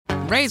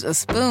raise a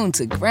spoon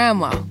to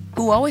Grandma,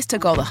 who always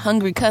took all the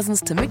hungry cousins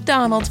to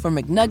McDonald's for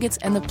McNuggets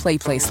and the Play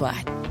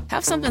Slide.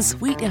 Have something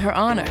sweet in her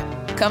honor.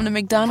 Come to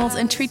McDonald's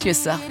and treat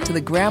yourself to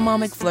the Grandma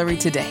McFlurry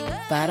today.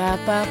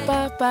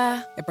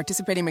 Ba-da-ba-ba-ba. At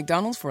participating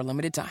McDonald's for a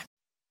limited time.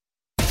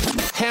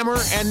 Hammer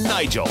and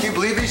Nigel. Can you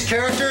believe these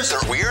characters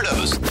are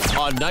weirdos?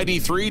 On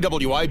 93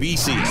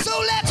 WIBC. So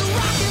let's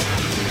rock it!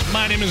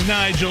 My name is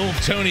Nigel.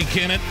 Tony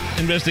Kennett,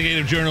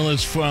 investigative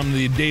journalist from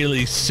the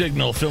Daily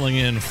Signal, filling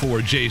in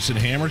for Jason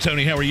Hammer.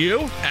 Tony, how are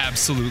you?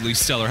 Absolutely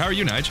stellar. How are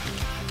you, Nigel?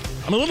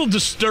 I'm a little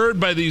disturbed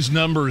by these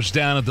numbers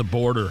down at the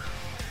border.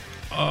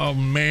 Oh,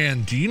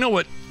 man. Do you know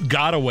what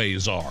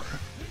gotaways are?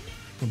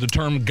 The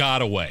term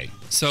gotaway.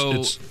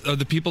 So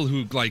the people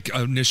who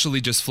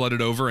initially just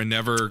flooded over and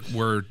never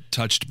were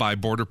touched by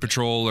Border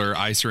Patrol or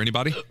ICE or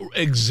anybody?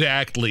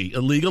 Exactly.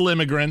 Illegal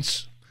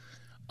immigrants.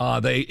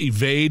 They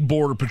evade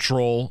Border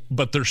Patrol,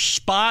 but they're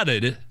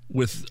spotted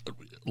with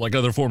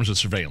other forms of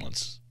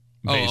surveillance.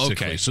 Basically. Oh,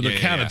 okay. So they're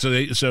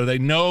counted. So they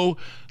know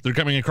they're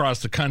coming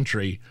across the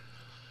country.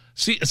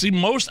 See,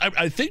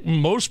 I think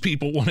most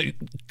people want to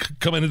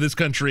come into this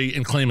country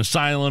and claim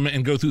asylum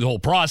and go through the whole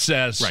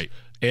process. Right.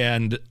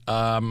 And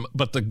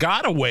but the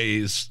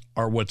gotaways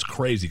are what's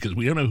crazy because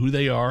we don't know who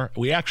they are.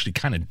 We actually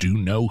kind of do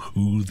know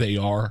who they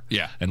are.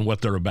 Yeah. And what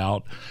they're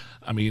about.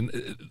 I mean,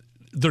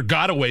 they're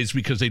gotaways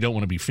because they don't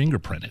want to be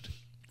fingerprinted.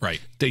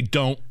 Right. They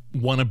don't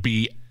want to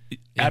be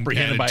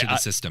apprehended by the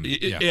system.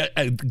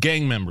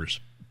 Gang members,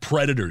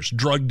 predators,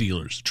 drug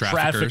dealers,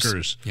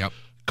 traffickers,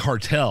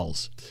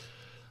 cartels.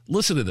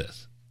 Listen to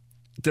this.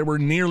 There were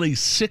nearly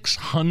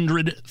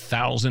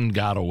 600,000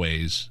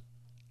 gotaways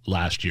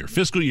last year,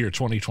 fiscal year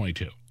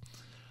 2022.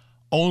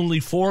 Only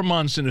 4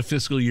 months into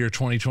fiscal year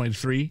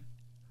 2023,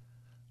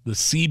 the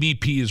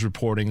CBP is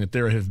reporting that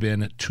there have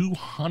been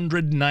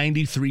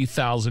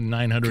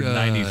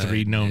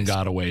 293,993 known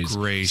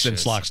gotaways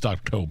since last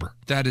October.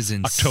 That is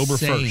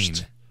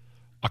insane.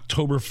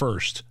 October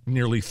 1st,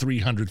 nearly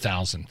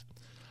 300,000.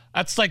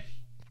 That's like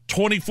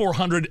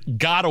 2,400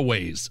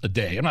 gotaways a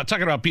day. I'm not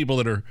talking about people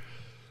that are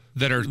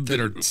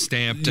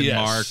stamped and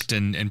marked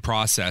and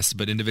processed,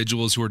 but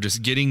individuals who are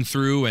just getting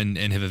through and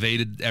have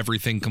evaded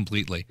everything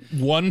completely.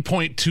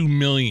 1.2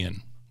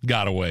 million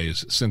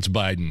gotaways since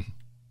Biden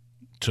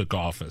took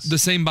office. The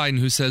same Biden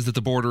who says that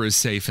the border is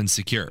safe and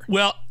secure.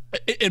 Well,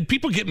 and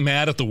people get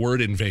mad at the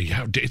word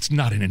invasion. It's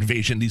not an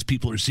invasion. These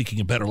people are seeking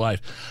a better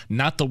life.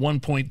 Not the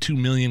 1.2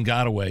 million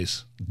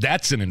gotaways.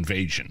 That's an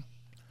invasion.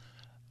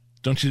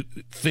 Don't you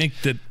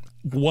think that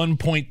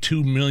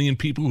 1.2 million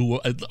people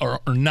who are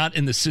not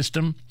in the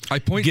system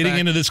getting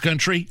into this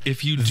country,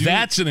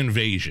 that's an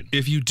invasion.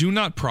 If you do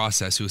not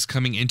process who is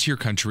coming into your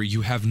country,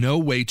 you have no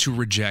way to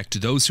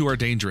reject those who are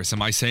dangerous.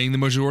 Am I saying the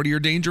majority are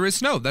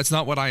dangerous? No, that's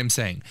not what I am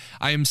saying.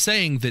 I am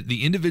saying that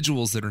the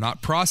individuals that are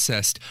not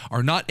processed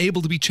are not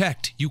able to be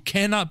checked. You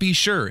cannot be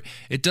sure.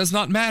 It does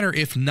not matter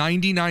if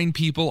 99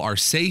 people are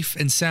safe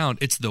and sound.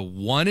 It's the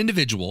one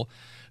individual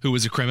who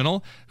is a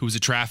criminal, who's a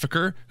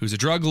trafficker, who's a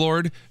drug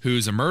lord,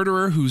 who's a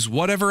murderer, who's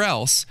whatever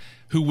else,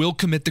 who will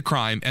commit the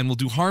crime and will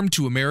do harm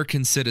to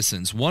American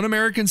citizens. One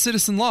American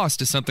citizen lost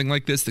to something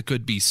like this that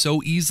could be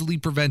so easily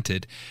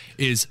prevented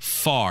is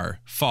far,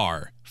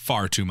 far,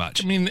 far too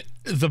much. I mean,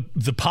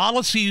 the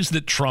policies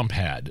that Trump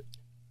had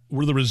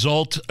were the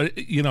result,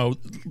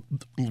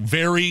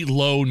 very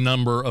low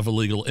number of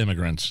illegal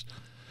immigrants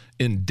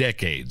in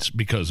decades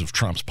because of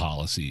Trump's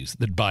policies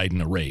that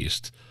Biden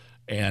erased.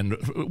 And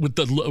with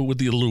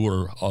the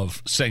allure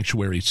of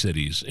sanctuary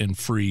cities and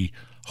free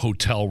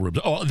hotel rooms.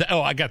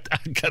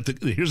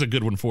 Here's a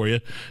good one for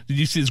you. Did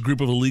you see this group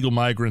of illegal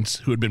migrants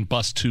who had been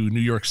bused to New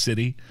York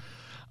City?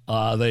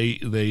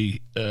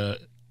 They are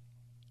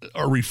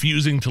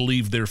refusing to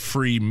leave their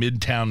free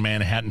Midtown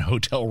Manhattan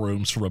hotel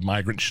rooms for a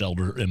migrant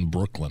shelter in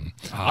Brooklyn.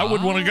 I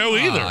wouldn't want to go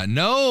either.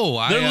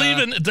 No,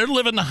 they're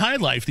living the high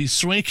life. These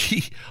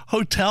swanky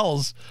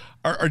hotels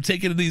are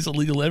taking these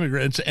illegal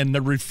immigrants and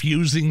they're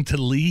refusing to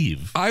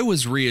leave. I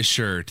was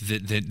reassured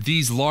that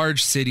these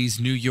large cities,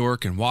 New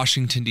York and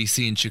Washington,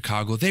 D.C. and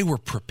Chicago, they were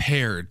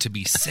prepared to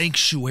be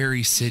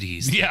sanctuary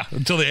cities. Yeah,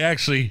 until they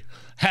actually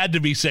had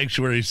to be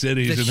sanctuary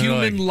cities. The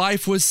human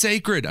life was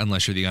sacred,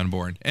 unless you're the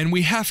unborn. And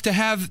we have to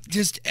have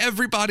just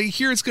everybody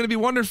here. It's going to be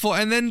wonderful.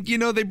 And then,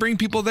 they bring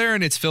people there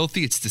and it's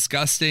filthy, it's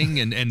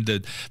disgusting, and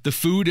the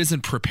food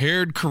isn't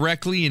prepared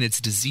correctly and it's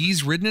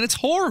disease-ridden and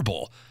it's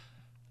horrible.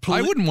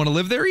 I wouldn't want to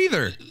live there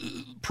either.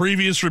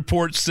 Previous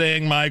reports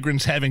saying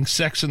migrants having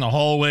sex in the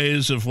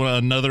hallways of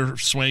another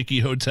swanky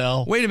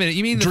hotel. Wait a minute,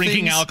 you mean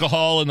drinking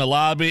alcohol in the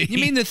lobby? You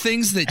mean the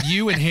things that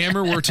you and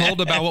Hammer were told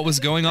about what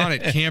was going on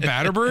at Camp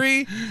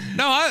Atterbury?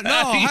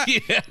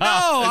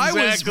 I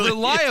was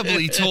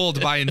reliably told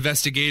by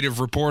investigative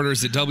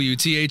reporters at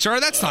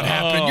WTHR that's not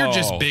happening. You're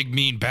just big,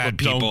 mean, bad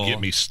people. Don't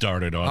get me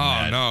started on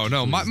that.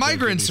 No.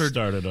 Migrants are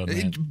started on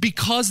that.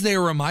 Because they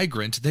are a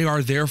migrant. They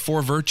are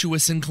therefore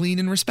virtuous and clean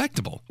and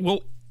respectable.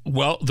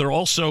 Well, they're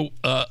also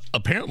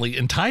apparently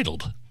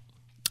entitled.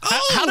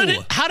 How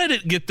did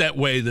it get that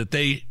way that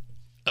they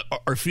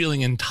are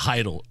feeling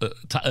entitled,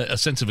 a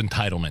sense of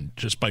entitlement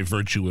just by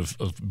virtue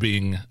of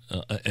being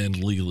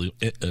illegally.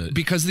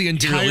 Because the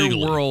entire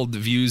world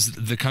views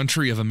the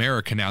country of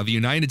America now, the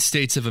United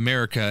States of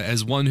America,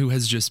 as one who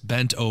has just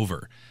bent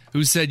over,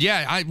 who said,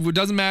 it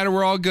doesn't matter,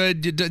 we're all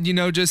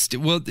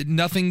good,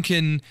 nothing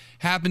can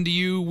happen to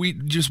you, we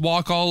just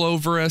walk all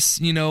over us,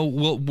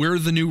 we're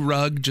the new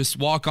rug, just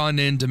walk on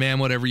in, demand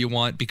whatever you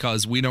want,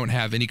 because we don't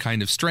have any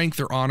kind of strength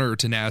or honor or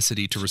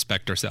tenacity to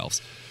respect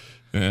ourselves.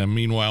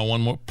 Meanwhile,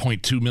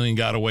 1.2 million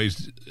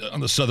gotaways on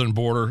the southern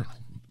border,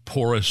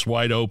 porous,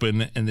 wide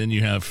open, and then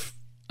you have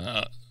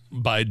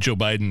Joe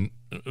Biden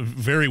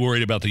very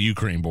worried about the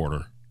Ukraine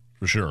border,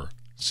 for sure,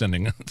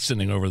 sending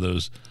over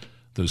those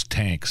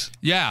tanks.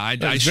 Yeah,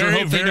 I sure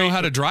hope they know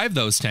how to drive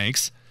those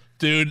tanks,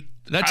 dude.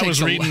 I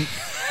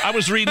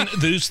was reading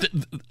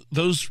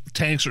those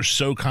tanks are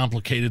so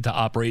complicated to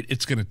operate.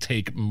 It's going to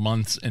take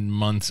months and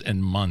months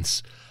and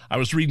months. I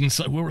was reading,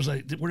 where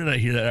did I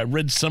hear that? I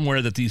read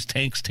somewhere that these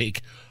tanks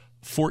take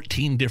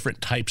 14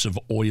 different types of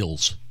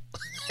oils.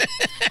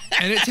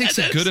 And it takes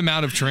a good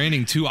amount of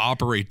training to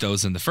operate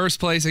those in the first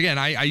place. Again,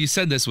 you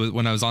said this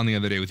when I was on the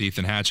other day with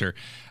Ethan Hatcher.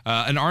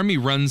 An army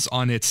runs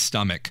on its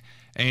stomach,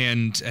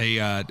 and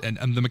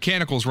the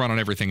mechanicals run on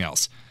everything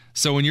else.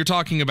 So when you're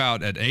talking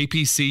about an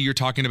APC, you're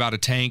talking about a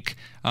tank.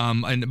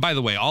 And by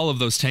the way, all of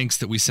those tanks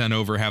that we sent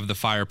over have the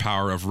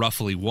firepower of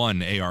roughly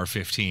one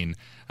AR-15.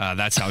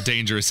 That's how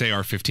dangerous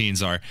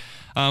AR-15s are.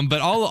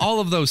 But all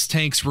of those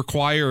tanks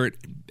require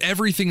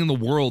everything in the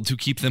world to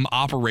keep them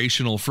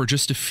operational for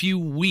just a few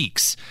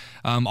weeks.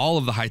 All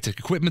of the high-tech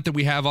equipment that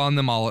we have on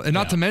them,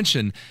 not to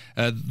mention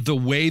the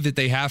way that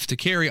they have to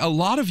carry. A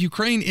lot of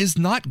Ukraine is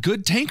not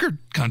good tanker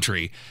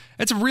country.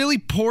 It's a really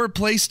poor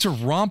place to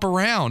romp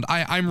around.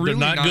 I'm really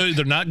not good.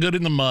 They're not good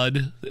in the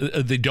mud.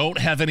 They don't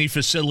have any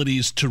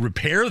facilities to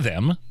repair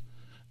them.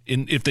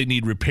 If they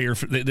need repair,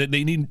 they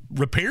need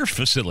repair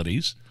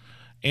facilities.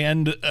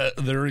 And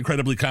they're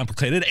incredibly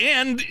complicated.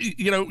 And,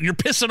 you're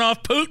pissing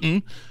off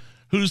Putin,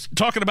 who's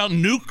talking about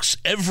nukes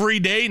every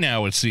day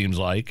now, it seems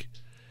like.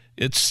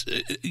 It's,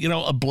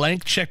 a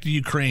blank check to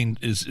Ukraine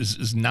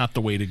is not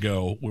the way to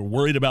go. We're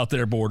worried about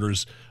their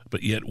borders,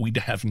 but yet we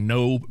have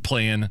no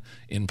plan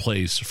in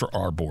place for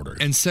our borders.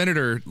 And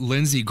Senator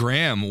Lindsey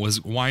Graham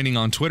was whining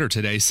on Twitter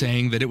today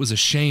saying that it was a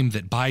shame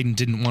that Biden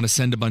didn't want to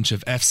send a bunch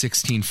of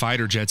F-16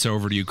 fighter jets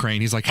over to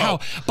Ukraine. He's like, how?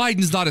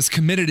 Biden's not as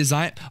committed as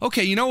I am.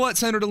 Okay, you know what,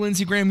 Senator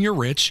Lindsey Graham? You're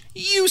rich.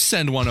 You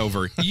send one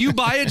over. You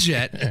buy a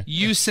jet.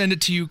 You send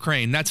it to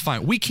Ukraine. That's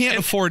fine. We can't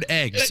afford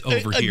eggs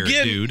over here,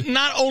 dude.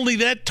 Not only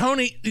that,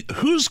 Tony,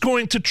 who's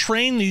going to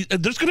train these?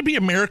 There's going to be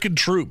American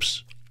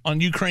troops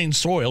on Ukraine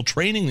soil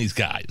training these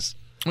guys.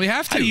 We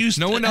have to.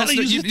 No one else.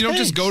 You don't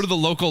just go to the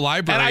local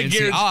library and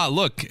say,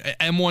 look,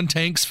 M1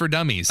 tanks for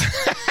dummies.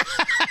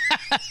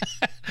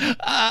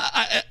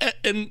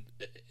 And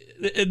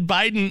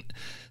Biden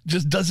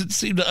just doesn't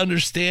seem to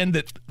understand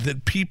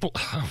that people.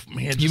 Oh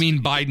man! You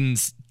mean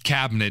Biden's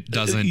cabinet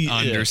doesn't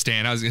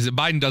understand?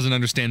 Biden doesn't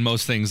understand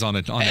most things on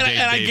a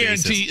day-to-day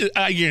basis.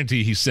 I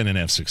guarantee he's sending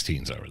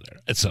F-16s over there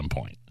at some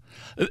point.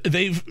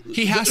 He's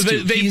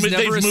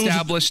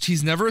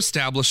never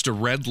established a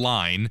red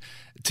line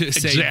to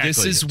say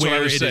this is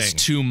where it is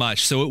too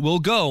much. So it will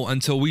go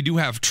until we do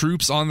have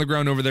troops on the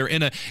ground over there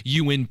in a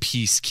UN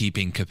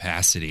peacekeeping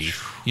capacity.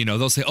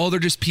 They'll say, they're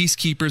just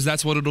peacekeepers.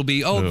 That's what it'll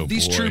be.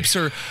 These troops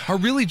are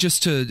really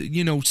just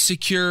to,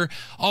 secure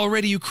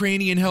already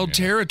Ukrainian held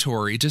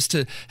territory, just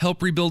to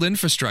help rebuild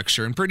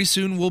infrastructure. And pretty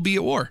soon we'll be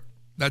at war.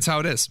 That's how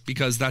it is,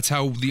 because that's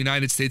how the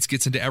United States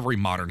gets into every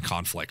modern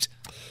conflict.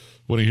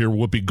 Want to hear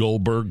Whoopi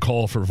Goldberg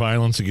call for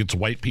violence against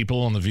white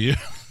people on The View?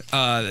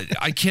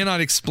 I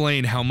cannot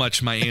explain how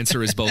much my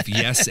answer is both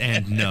yes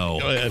and no.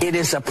 It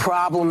is a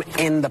problem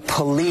in the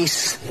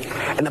police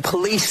and the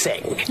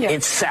policing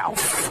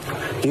itself.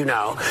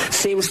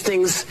 Seems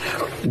things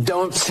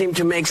don't seem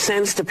to make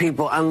sense to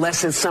people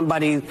unless it's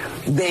somebody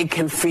they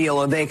can feel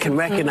or they can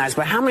recognize.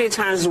 But how many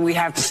times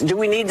do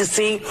we need to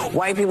see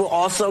white people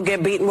also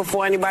get beaten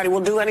before anybody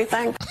will do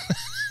anything?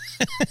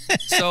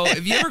 So,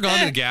 have you ever gone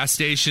to the gas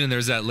station and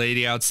there's that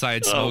lady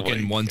outside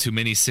smoking one too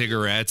many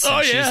cigarettes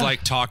and she's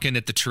like talking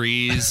at the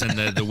trees and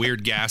the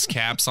weird gas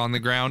caps on the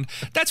ground?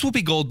 That's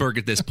Whoopi Goldberg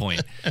at this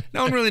point.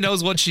 No one really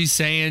knows what she's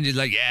saying. She's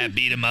like,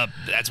 beat him up.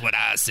 That's what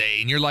I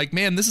say. And you're like,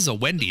 man, this is a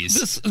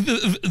Wendy's.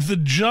 The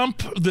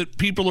jump that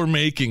people are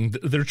making,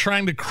 they're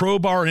trying to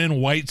crowbar in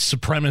white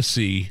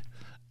supremacy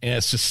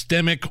and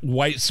systemic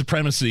white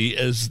supremacy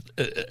as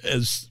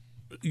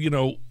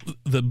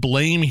the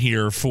blame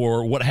here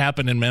for what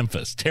happened in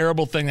Memphis.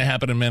 Terrible thing that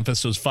happened in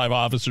Memphis. Those 5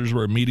 officers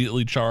were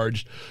immediately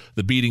charged.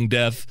 The beating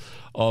death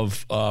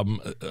of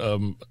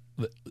the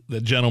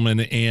gentleman,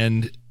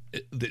 and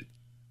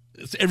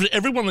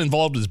everyone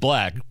involved is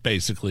black,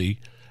 basically.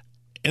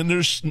 And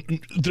there's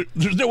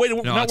no way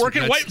to not work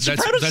in white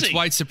supremacy. That's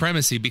white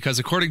supremacy, because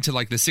according to the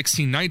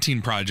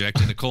 1619 Project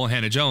and Nicole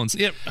Hannah-Jones,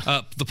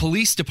 the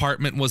police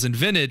department was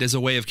invented as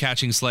a way of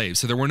catching slaves.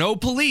 So there were no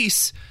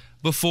police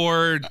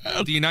before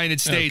the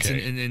United States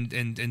okay.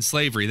 and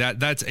slavery.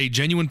 That's a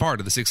genuine part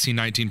of the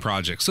 1619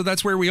 Project. So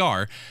that's where we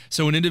are.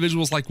 So when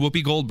individuals like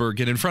Whoopi Goldberg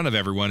get in front of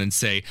everyone and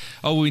say,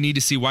 oh, we need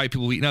to see white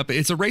people beaten up,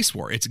 it's a race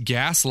war. It's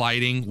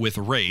gaslighting with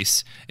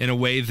race in a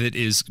way that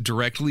is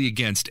directly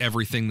against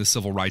everything the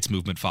civil rights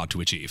movement fought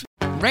to achieve.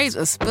 Raise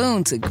a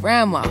spoon to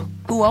Grandma,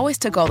 who always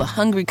took all the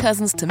hungry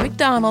cousins to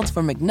McDonald's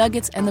for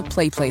McNuggets and the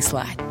Play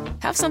Slide.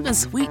 Have something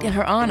sweet in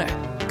her honor.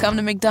 Come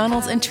to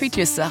McDonald's and treat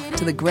yourself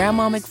to the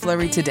Grandma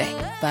McFlurry today.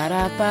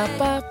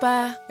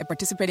 Ba-da-ba-ba-ba. At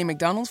participating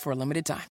McDonald's for a limited time.